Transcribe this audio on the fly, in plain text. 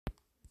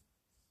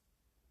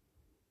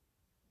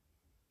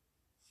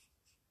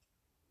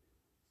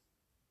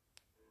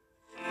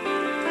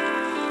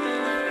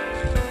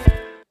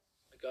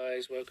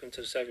guys, welcome to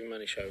the Savvy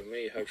Money Show with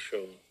me, your host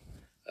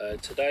Sean.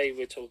 Today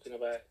we're talking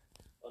about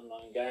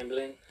online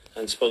gambling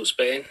and sports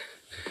betting.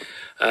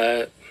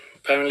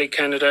 Apparently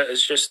Canada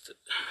has just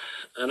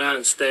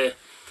announced they're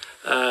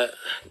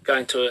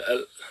going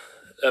to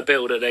a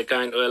bill that they're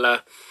going to allow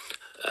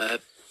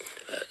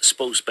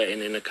sports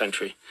betting in the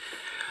country.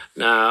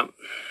 Now,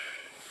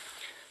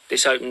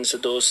 this opens the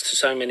doors to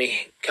so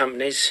many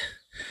companies.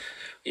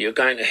 You're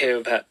going to hear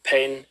about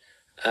Penn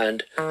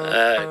and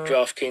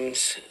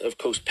DraftKings. Of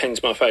course,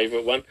 Penn's my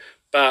favourite one,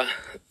 but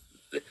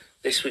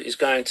this is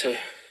going to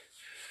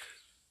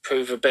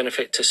prove a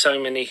benefit to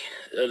so many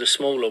of the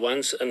smaller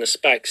ones and the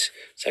SPACs,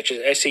 such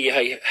as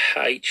SEH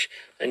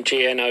and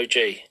GNOG.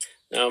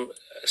 Now,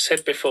 I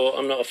said before,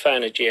 I'm not a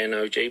fan of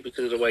GNOG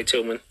because of the way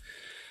Tillman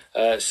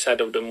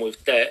saddled them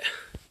with debt.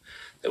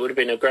 It would have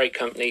been a great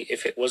company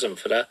if it wasn't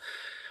for that.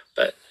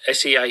 But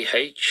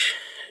SEH,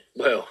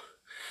 well,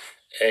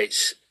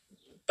 it's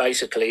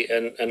basically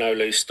an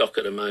no-lose stock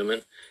at the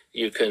moment.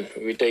 You can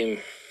redeem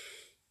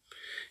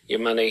your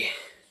money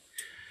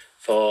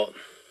for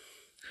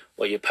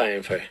what you're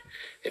paying for.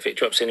 If it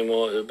drops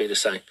anymore, it'll be the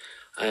same.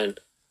 And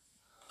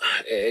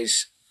it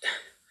is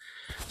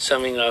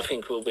something that I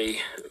think will be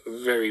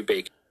very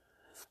big.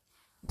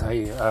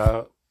 They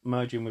are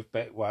merging with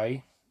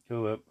Betway,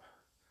 who are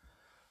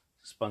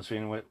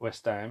sponsoring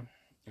West Ham.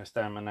 West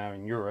Ham are now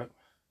in Europe.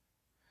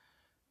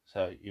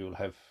 So you'll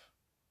have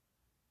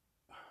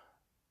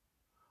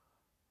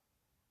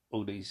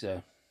all these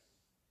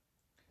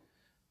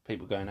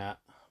people going out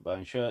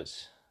buying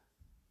shirts,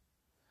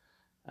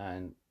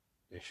 and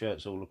there's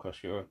shirts all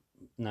across Europe.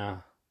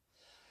 Now,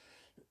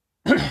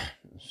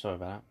 sorry about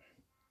that,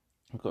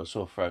 I've got a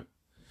sore throat.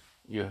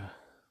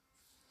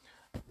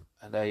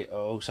 They are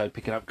also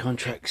picking up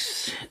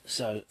contracts,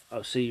 so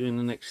I'll see you in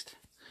the next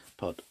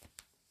pod.